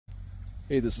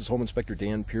Hey, this is Home Inspector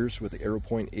Dan Pierce with the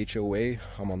Arrowpoint HOA.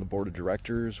 I'm on the board of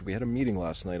directors. We had a meeting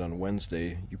last night on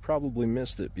Wednesday. You probably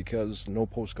missed it because no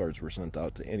postcards were sent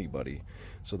out to anybody.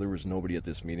 So there was nobody at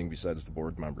this meeting besides the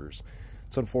board members.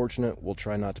 It's unfortunate. We'll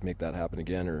try not to make that happen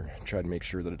again, or try to make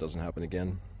sure that it doesn't happen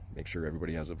again. Make sure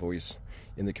everybody has a voice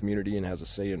in the community and has a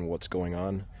say in what's going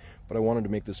on. But I wanted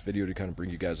to make this video to kind of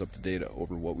bring you guys up to date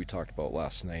over what we talked about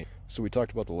last night. So we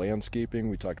talked about the landscaping,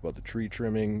 we talked about the tree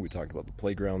trimming, we talked about the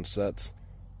playground sets.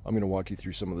 I'm going to walk you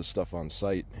through some of the stuff on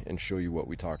site and show you what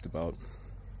we talked about.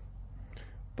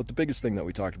 But the biggest thing that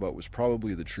we talked about was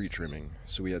probably the tree trimming.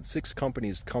 So we had 6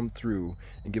 companies come through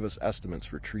and give us estimates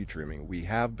for tree trimming. We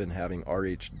have been having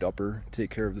RH Dupper take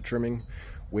care of the trimming,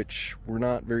 which we're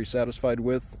not very satisfied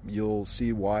with. You'll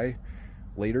see why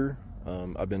later.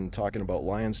 I've been talking about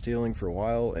lion's tailing for a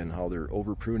while and how they're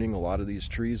over pruning a lot of these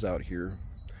trees out here,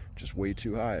 just way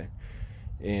too high.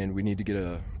 And we need to get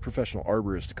a professional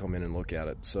arborist to come in and look at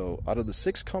it. So out of the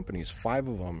 6 companies, 5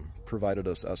 of them provided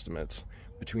us estimates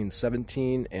between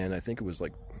 $17,000 and I think it was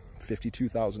like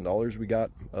 $52,000 we got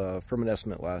from an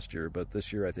estimate last year. But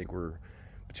this year I think we're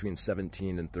between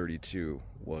 17 and 32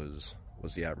 was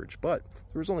the average. But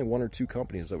there was only 1 or 2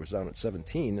 companies that was down at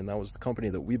 17, and that was the company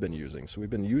that we've been using. So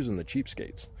we've been using the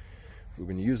cheapskates. We've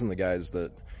been using the guys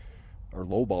that are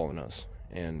lowballing us,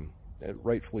 and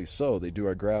rightfully so. They do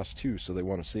our grass too, so they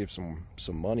want to save some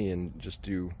money and just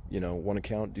do, one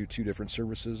account, do 2 different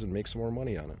services and make some more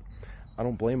money on it. I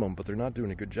don't blame them, but they're not doing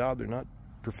a good job. They're not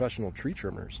professional tree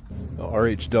trimmers.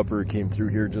 RH Dupper came through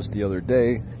here just the other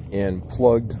day and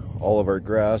plugged all of our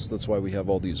grass. That's why we have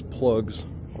all these plugs,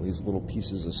 all these little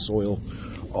pieces of soil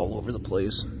all over the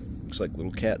place. Looks like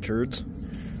little cat turds,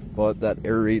 but that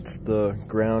aerates the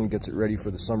ground, gets it ready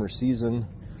for the summer season.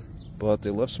 But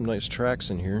they left some nice tracks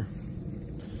in here.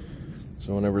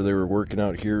 So whenever they were working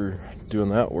out here doing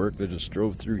that work, they just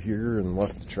drove through here and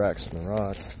left the tracks in the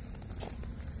rock.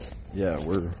 Yeah,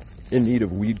 we're in need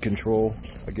of weed control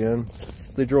again.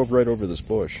 They drove right over this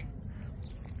bush,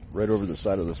 right over the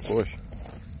side of this bush.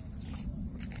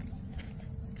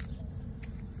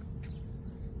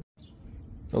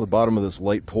 Now the bottom of this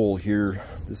light pole here,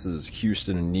 this is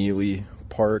Houston and Neely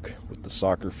Park with the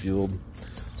soccer field.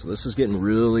 So this is getting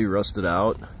really rusted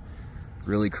out,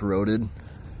 really corroded.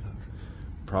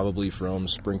 Probably from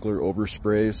sprinkler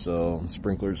overspray, so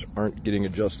sprinklers aren't getting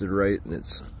adjusted right,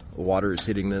 and water is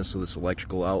hitting this, so this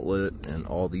electrical outlet and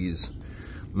all these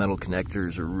metal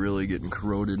connectors are really getting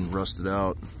corroded and rusted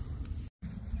out.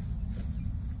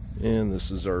 And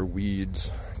this is our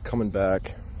weeds coming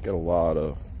back. Got a lot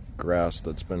of grass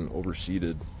that's been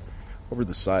overseeded over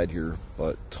the side here,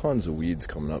 but tons of weeds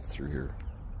coming up through here.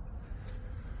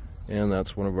 And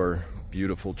that's one of our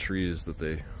beautiful trees that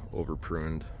they over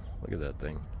pruned. Look at that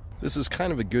thing. This is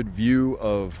kind of a good view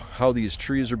of how these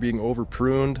trees are being over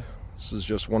pruned. This is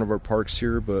just one of our parks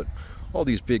here, but all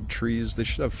these big trees, they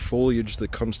should have foliage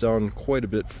that comes down quite a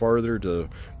bit farther to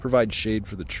provide shade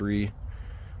for the tree.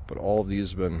 But all of these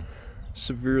have been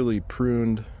severely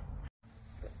pruned.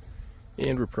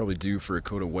 And we're probably due for a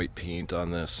coat of white paint on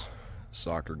this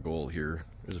soccer goal here.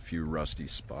 There's a few rusty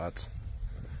spots.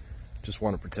 Just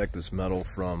want to protect this metal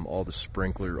from all the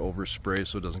sprinkler overspray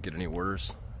so it doesn't get any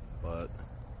worse. But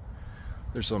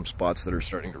there's some spots that are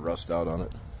starting to rust out on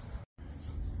it.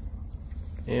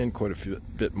 And quite a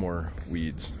bit more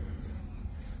weeds.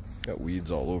 Got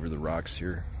weeds all over the rocks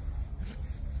here.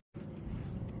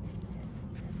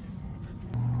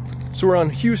 So we're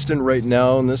on Houston right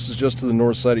now, and this is just to the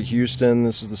north side of Houston.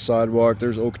 This is the sidewalk.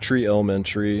 There's Oak Tree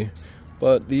Elementary.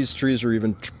 But these trees are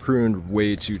even pruned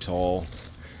way too tall.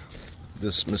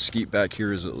 This mesquite back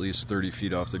here is at least 30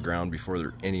 feet off the ground before there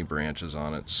are any branches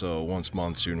on it. So once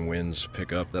monsoon winds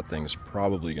pick up, that thing's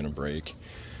probably going to break.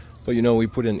 But we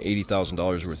put in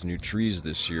 $80,000 worth of new trees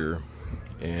this year,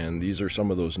 and these are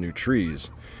some of those new trees.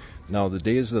 Now the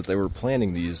days that they were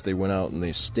planting these, they went out and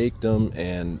they staked them,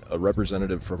 and a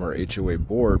representative from our HOA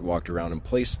board walked around and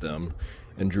placed them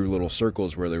and drew little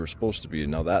circles where they were supposed to be.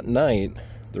 Now that night,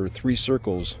 there were 3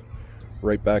 circles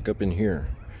right back up in here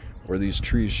where these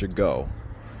trees should go.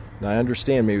 Now I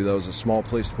understand maybe that was a small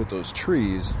place to put those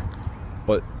trees,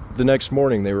 but the next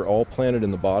morning they were all planted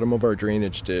in the bottom of our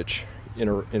drainage ditch in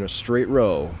a straight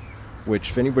row,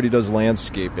 which if anybody does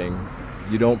landscaping,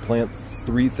 you don't plant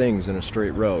 3 things in a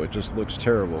straight row. It just looks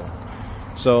terrible.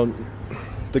 So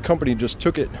the company just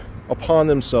took it upon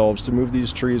themselves to move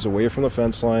these trees away from the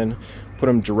fence line, put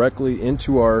them directly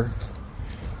into our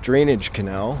drainage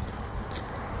canal,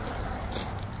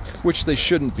 which they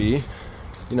shouldn't be.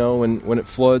 When it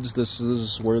floods, this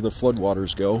is where the flood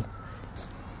waters go.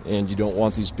 and you don't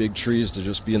want these big trees to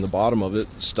just be in the bottom of it,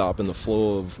 stopping the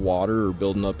flow of water or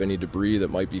building up any debris that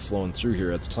might be flowing through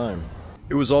here at the time.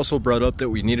 It was also brought up that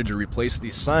we needed to replace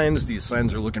these signs. These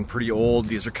signs are looking pretty old.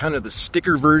 These are kind of the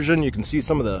sticker version. You can see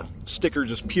some of the sticker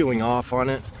just peeling off on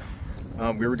it.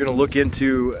 We were gonna look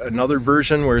into another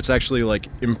version where it's actually like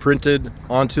imprinted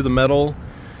onto the metal,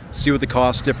 see what the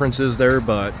cost difference is there,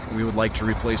 but we would like to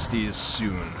replace these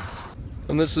soon.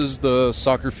 And this is the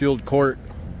soccer field court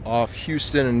off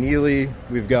Houston and Neely.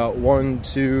 We've got 1,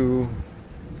 2,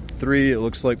 3, it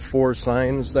looks like 4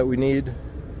 signs that we need.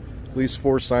 At least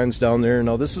 4 signs down there.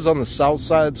 Now this is on the south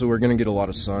side, so we're gonna get a lot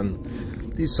of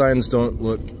sun. These signs don't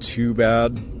look too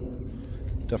bad.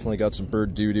 Definitely got some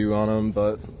bird doo-doo on them,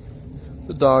 but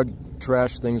the dog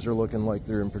trash things are looking like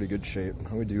they're in pretty good shape.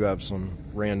 We do have some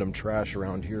random trash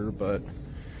around here, but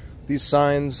these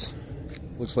signs,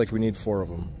 looks like we need 4 of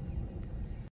them.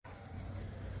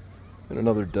 And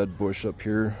another dead bush up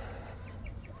here,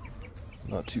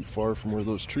 not too far from where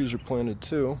those trees are planted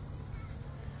too.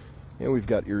 And we've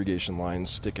got irrigation lines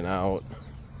sticking out.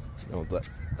 You know,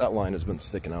 that line has been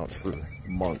sticking out for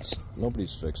months.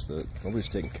 Nobody's fixed it. Nobody's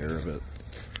taken care of it.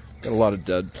 Got a lot of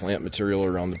dead plant material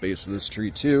around the base of this tree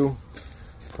too.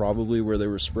 Probably where they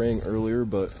were spraying earlier,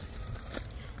 but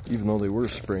even though they were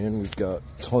spraying, we've got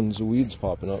tons of weeds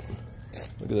popping up.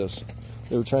 Look at this.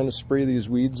 They were trying to spray these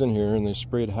weeds in here, and they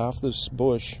sprayed half this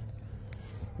bush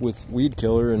with weed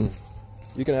killer, and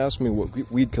you can ask me what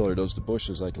weed killer does to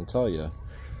bushes, I can tell you.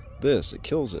 This, it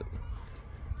kills it.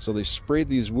 So they sprayed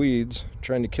these weeds,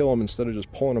 trying to kill them instead of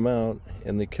just pulling them out,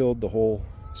 and they killed the whole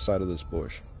side of this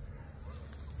bush.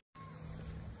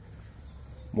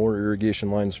 More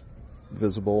irrigation lines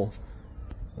visible.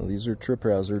 Now, these are trip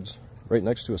hazards right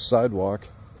next to a sidewalk.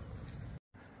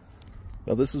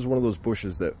 Now this is one of those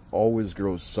bushes that always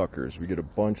grows suckers. We get a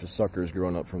bunch of suckers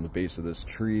growing up from the base of this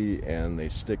tree, and they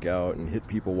stick out and hit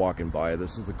people walking by.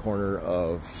 This is the corner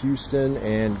of Houston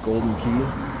and Golden Key.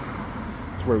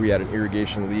 It's where we had an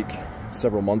irrigation leak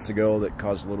several months ago that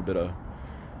caused a little bit of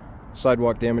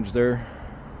sidewalk damage there.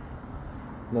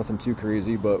 Nothing too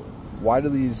crazy, but why do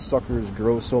these suckers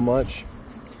grow so much?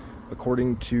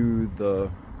 According to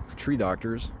the tree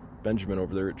doctors, Benjamin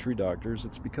over there at Tree Doctors,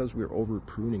 it's because we're over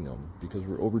pruning them. Because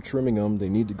we're over trimming them, they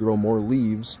need to grow more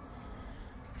leaves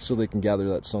so they can gather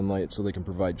that sunlight, so they can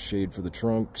provide shade for the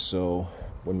trunk. So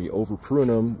when we over prune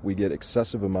them, we get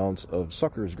excessive amounts of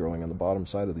suckers growing on the bottom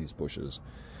side of these bushes.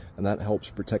 And that helps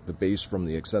protect the base from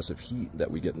the excessive heat that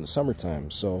we get in the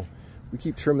summertime. So we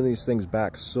keep trimming these things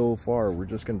back so far, we're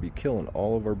just going to be killing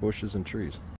all of our bushes and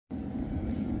trees.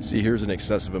 See, here's an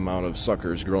excessive amount of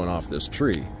suckers growing off this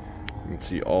tree. You can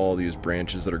see all these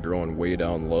branches that are growing way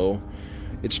down low.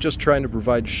 It's just trying to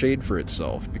provide shade for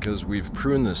itself because we've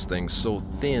pruned this thing so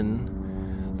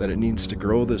thin that it needs to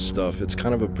grow this stuff. It's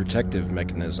kind of a protective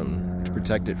mechanism to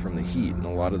protect it from the heat, and a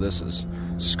lot of this is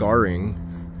scarring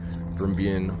from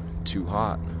being too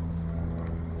hot.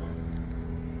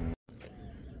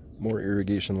 More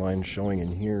irrigation lines showing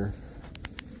in here.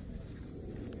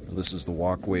 This is the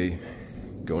walkway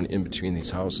going in between these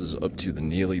houses up to the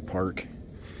Neely Park.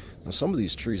 Now some of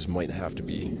these trees might have to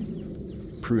be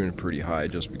pruned pretty high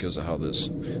just because of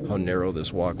how narrow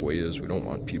this walkway is. We don't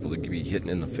want people to be hitting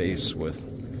in the face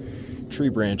with tree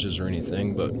branches or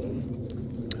anything, but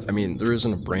I mean, there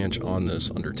isn't a branch on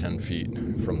this under 10 feet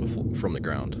from the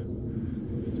ground.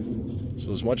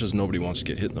 So as much as nobody wants to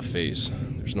get hit in the face,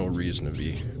 there's no reason to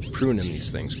be pruning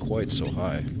these things quite so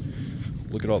high.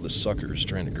 Look at all the suckers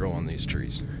trying to grow on these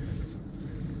trees.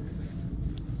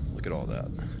 Look at all that.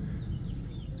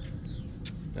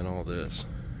 And all this.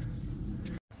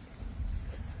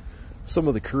 Some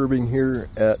of the curbing here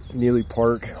at Neely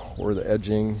Park, or the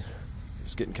edging,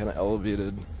 is getting kind of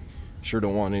elevated. Sure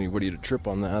don't want anybody to trip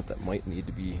on that. That might need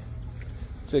to be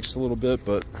fixed a little bit,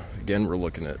 but again, we're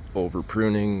looking at over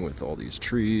pruning with all these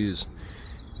trees.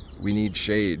 We need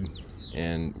shade,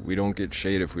 and we don't get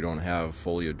shade if we don't have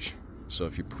foliage. So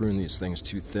if you prune these things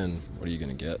too thin, what are you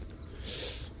going to get?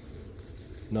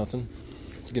 Nothing.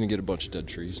 You're going to get a bunch of dead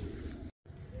trees.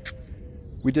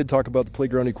 We did talk about the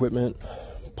playground equipment,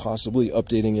 possibly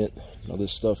updating it. Now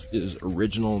this stuff is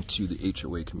original to the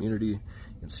HOA community. You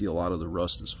can see a lot of the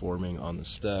rust is forming on the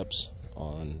steps,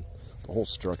 on the whole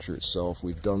structure itself.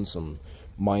 We've done some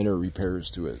minor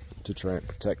repairs to it to try and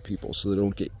protect people so they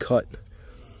don't get cut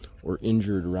or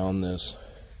injured around this.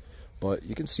 But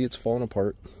you can see it's falling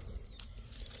apart.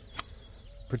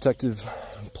 Protective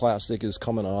plastic is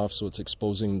coming off, so it's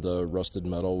exposing the rusted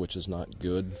metal, which is not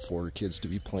good for kids to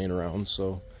be playing around.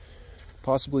 So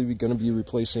possibly we're going to be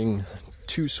replacing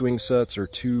 2 swing sets or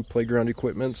 2 playground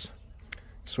equipments,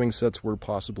 Swing sets were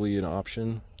possibly an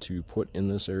option to put in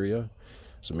this area.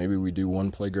 So maybe we do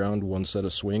one playground, one set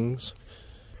of swings.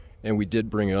 And we did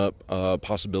bring up a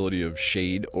possibility of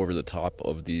shade over the top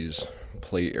of these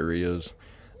play areas.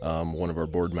 One of our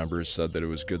board members said that it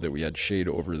was good that we had shade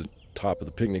over the top of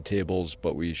the picnic tables,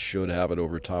 but we should have it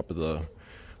over top of the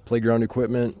playground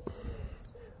equipment.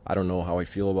 I don't know how I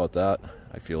feel about that.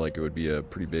 I feel like it would be a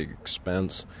pretty big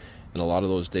expense. And a lot of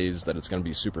those days that it's going to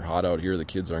be super hot out here, the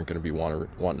kids aren't going to be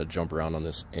wanting to jump around on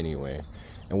this anyway.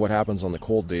 And what happens on the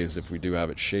cold days if we do have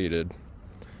it shaded?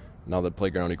 Now that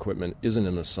playground equipment isn't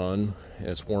in the sun,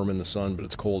 it's warm in the sun, but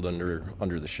it's cold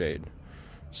under the shade.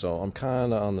 So I'm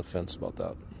kind of on the fence about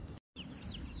that.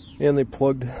 And they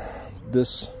plugged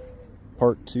this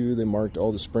part too. They marked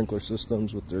all the sprinkler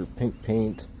systems with their pink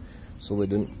paint so they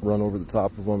didn't run over the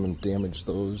top of them and damage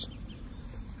those.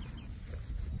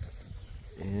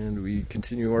 And we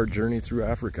continue our journey through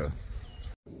Africa.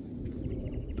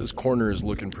 This corner is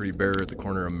looking pretty bare at the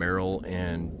corner of Merrill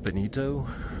and Benito.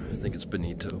 I think it's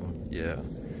Benito, yeah.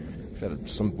 We've had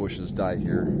some bushes die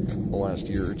here the last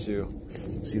year or two.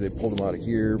 See, they pulled them out of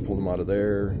here, pulled them out of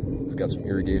there. We've got some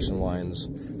irrigation lines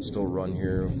still run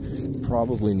here.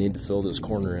 Probably need to fill this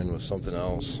corner in with something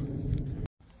else.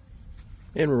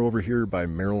 And we're over here by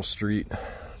Merrill Street,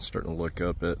 starting to look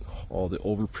up at all the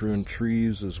over-pruned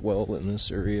trees as well in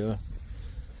this area.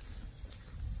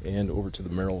 And over to the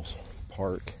Merrill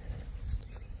Park.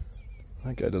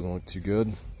 That guy doesn't look too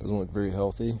good. Doesn't look very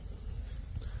healthy.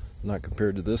 Not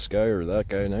compared to this guy or that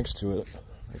guy next to it.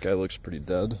 That guy looks pretty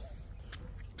dead.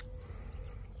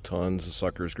 Tons of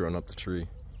suckers growing up the tree.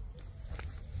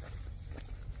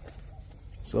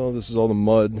 So this is all the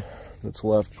mud that's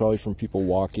left, probably from people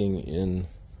walking in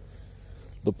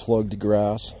the plugged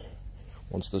grass.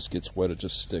 Once this gets wet, it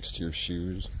just sticks to your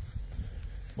shoes.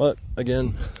 But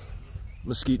again,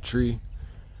 mesquite tree.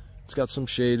 It's got some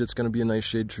shade. It's going to be a nice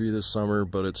shade tree this summer,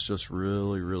 but it's just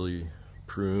really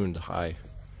pruned high.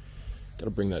 Got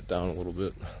to bring that down a little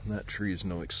bit. And that tree is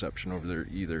no exception over there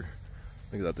either.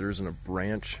 Look at that. There isn't a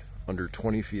branch under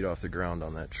 20 feet off the ground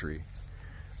on that tree.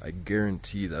 I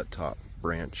guarantee that top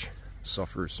branch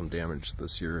suffers some damage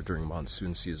this year during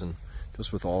monsoon season,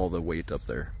 just with all the weight up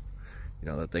there. You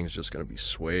know, that thing's just going to be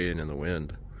swaying in the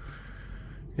wind.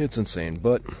 It's insane.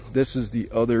 But this is the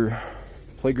other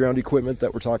playground equipment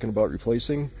that we're talking about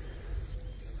replacing.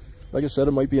 Like I said,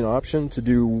 it might be an option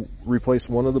to replace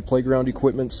one of the playground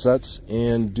equipment sets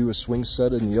and do a swing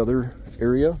set in the other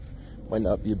area. Might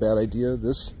not be a bad idea.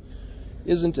 This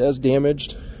isn't as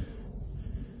damaged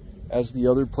as the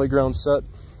other playground set.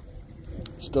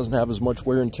 This doesn't have as much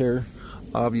wear and tear.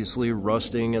 Obviously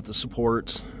rusting at the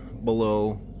supports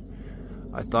below.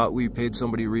 I thought we paid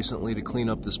somebody recently to clean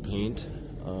up this paint.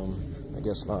 I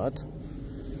guess not.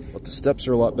 But the steps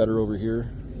are a lot better over here.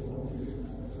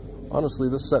 Honestly,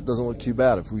 this set doesn't look too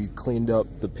bad. If we cleaned up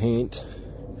the paint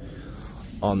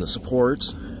on the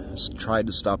supports, tried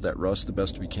to stop that rust the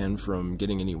best we can from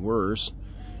getting any worse,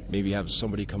 maybe have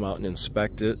somebody come out and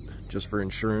inspect it just for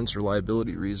insurance or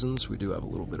liability reasons. We do have a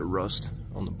little bit of rust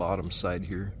on the bottom side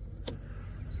here.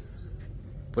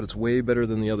 But it's way better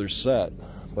than the other set.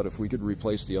 But if we could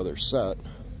replace the other set,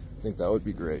 I think that would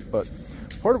be great. But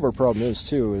part of our problem is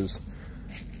this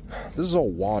is all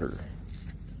water.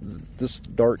 This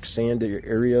dark sand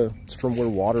area, it's from where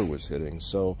water was hitting.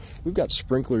 So we've got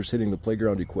sprinklers hitting the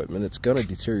playground equipment. It's going to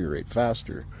deteriorate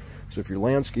faster. So if your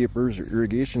landscapers or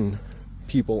irrigation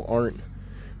people aren't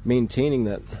maintaining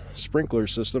that sprinkler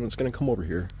system, it's going to come over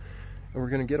here and we're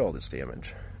going to get all this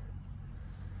damage.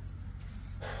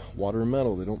 Water and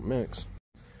metal, they don't mix.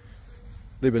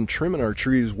 They've been trimming our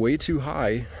trees way too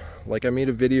high. Like I made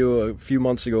a video a few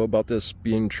months ago about this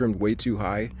being trimmed way too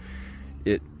high.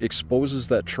 It exposes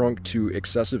that trunk to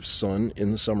excessive sun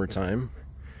in the summertime.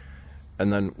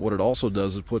 And then what it also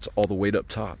does is puts all the weight up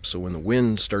top. So when the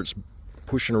wind starts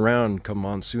pushing around come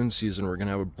monsoon season, we're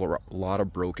gonna have a lot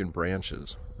of broken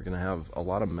branches. We're gonna have a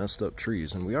lot of messed up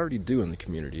trees, and we already do in the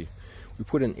community. We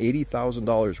put in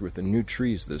 $80,000 worth of new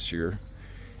trees this year.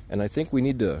 And I think we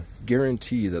need to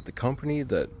guarantee that the company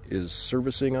that is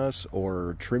servicing us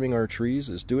or trimming our trees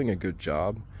is doing a good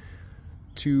job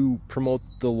to promote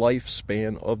the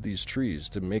lifespan of these trees,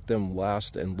 to make them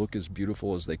last and look as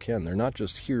beautiful as they can. They're not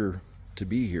just here to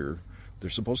be here. They're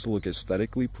supposed to look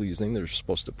aesthetically pleasing. They're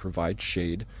supposed to provide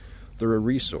shade. They're a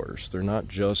resource. They're not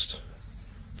just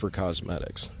for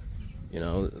cosmetics. You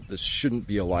know, this shouldn't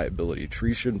be a liability.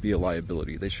 Trees shouldn't be a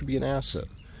liability. They should be an asset.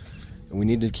 And we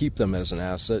need to keep them as an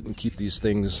asset and keep these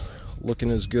things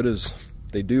looking as good as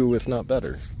they do, if not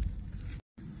better.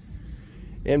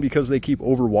 And because they keep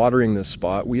overwatering this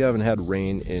spot, we haven't had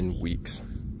rain in weeks.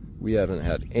 We haven't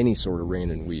had any sort of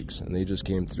rain in weeks, and they just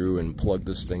came through and plugged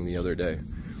this thing the other day.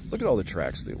 Look at all the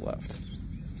tracks they left.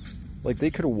 Like,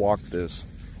 they could have walked this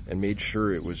and made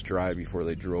sure it was dry before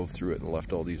they drove through it and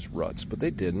left all these ruts, but they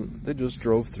didn't. They just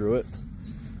drove through it,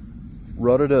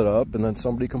 rutted it up, and then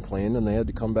somebody complained and they had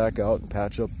to come back out and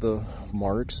patch up the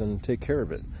marks and take care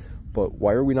of it. But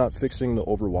why are we not fixing the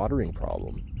overwatering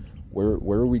problem?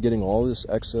 Where are we getting all this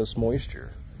excess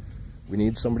moisture? We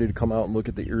need somebody to come out and look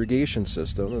at the irrigation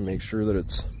system and make sure that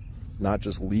it's not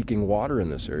just leaking water in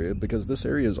this area, because this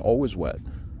area is always wet.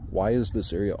 Why is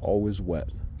this area always wet?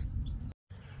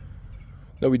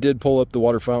 Now, we did pull up the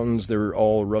water fountains. They were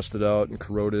all rusted out and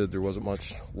corroded. There wasn't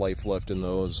much life left in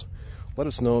those. Let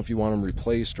us know if you want them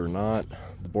replaced or not.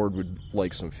 The board would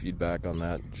like some feedback on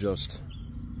that, just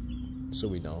so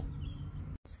we know.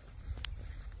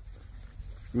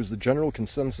 It was the general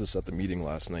consensus at the meeting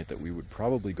last night that we would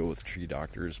probably go with tree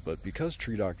doctors, but because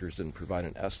tree doctors didn't provide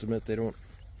an estimate, they don't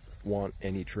want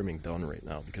any trimming done right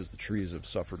now because the trees have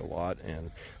suffered a lot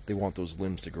and they want those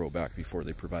limbs to grow back before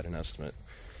they provide an estimate.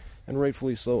 And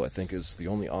rightfully so. I think is the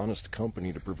only honest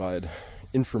company to provide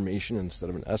information instead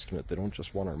of an estimate. They don't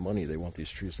just want our money, they want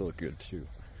these trees to look good too.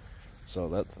 So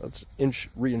that's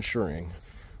reassuring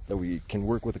that we can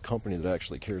work with a company that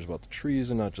actually cares about the trees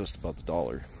and not just about the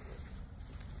dollar.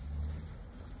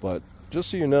 But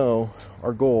just so you know,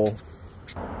 our goal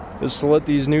is to let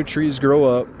these new trees grow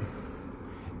up,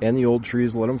 and the old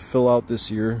trees, let them fill out this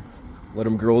year, let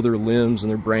them grow their limbs and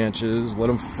their branches, let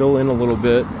them fill in a little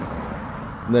bit.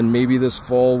 And then maybe this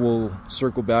fall we'll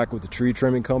circle back with the tree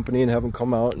trimming company and have them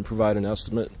come out and provide an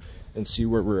estimate and see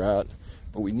where we're at.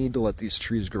 But we need to let these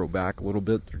trees grow back a little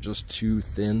bit. They're just too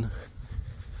thin.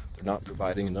 They're not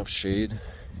providing enough shade.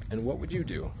 And what would you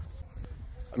do?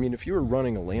 I mean, if you were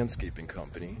running a landscaping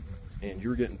company and you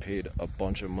were getting paid a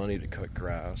bunch of money to cut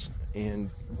grass and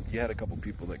you had a couple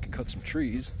people that could cut some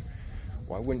trees,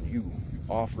 why wouldn't you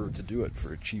offer to do it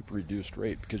for a cheap, reduced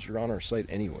rate? Because you're on our site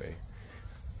anyway.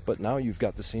 But now you've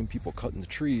got the same people cutting the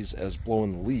trees as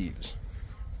blowing the leaves.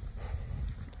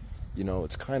 You know,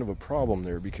 it's kind of a problem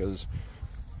there because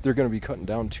they're going to be cutting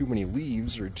down too many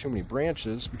leaves or too many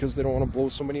branches because they don't want to blow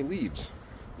so many leaves.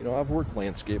 You know, I've worked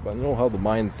landscape. I know how the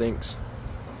mind thinks.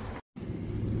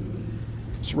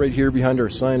 So right here behind our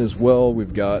sign as well,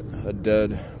 we've got a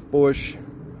dead bush,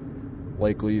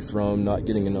 likely from not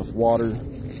getting enough water.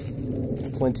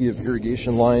 Plenty of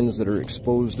irrigation lines that are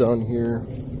exposed on here.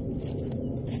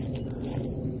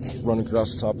 Run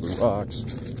across the top of the rocks.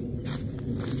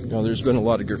 Now, there's been a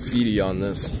lot of graffiti on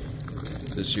this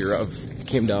year. I've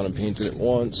came down and painted it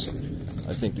once.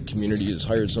 I think the community has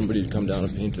hired somebody to come down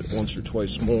and paint it once or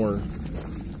twice more.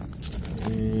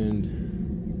 And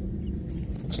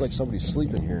looks like somebody's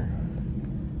sleeping here.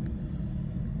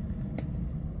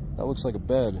 That looks like a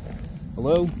bed.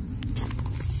 Hello?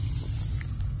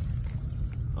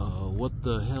 What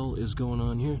the hell is going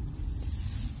on here?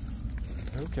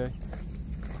 Okay.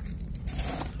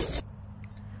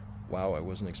 Wow, I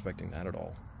wasn't expecting that at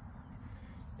all.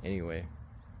 Anyway,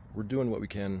 we're doing what we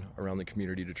can around the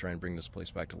community to try and bring this place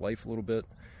back to life a little bit.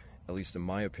 At least in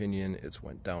my opinion, it's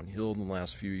went downhill in the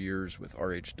last few years with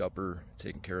RH Dupper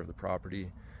taking care of the property.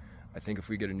 I think if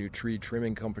we get a new tree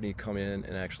trimming company come in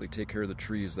and actually take care of the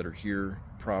trees that are here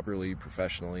properly,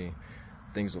 professionally,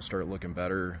 things will start looking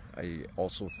better. I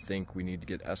also think we need to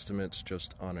get estimates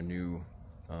just on a new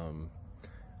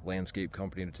landscape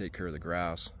company to take care of the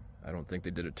grass. I don't think they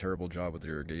did a terrible job with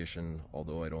irrigation,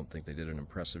 although I don't think they did an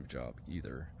impressive job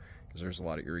either, because there's a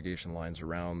lot of irrigation lines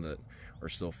around that are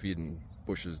still feeding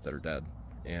bushes that are dead.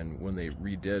 And when they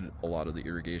redid a lot of the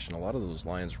irrigation, a lot of those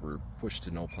lines were pushed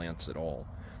to no plants at all.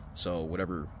 So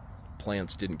whatever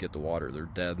plants didn't get the water, they're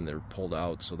dead and they're pulled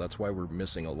out. So that's why we're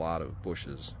missing a lot of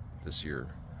bushes this year.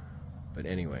 But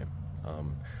anyway,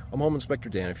 I'm Home Inspector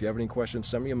Dan. If you have any questions,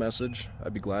 send me a message.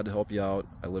 I'd be glad to help you out.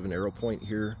 I live in Arrowpoint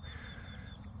here.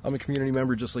 I'm a community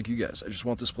member just like you guys. I just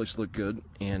want this place to look good,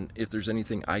 and if there's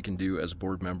anything I can do as a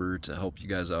board member to help you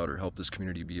guys out or help this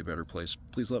community be a better place,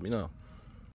 please let me know.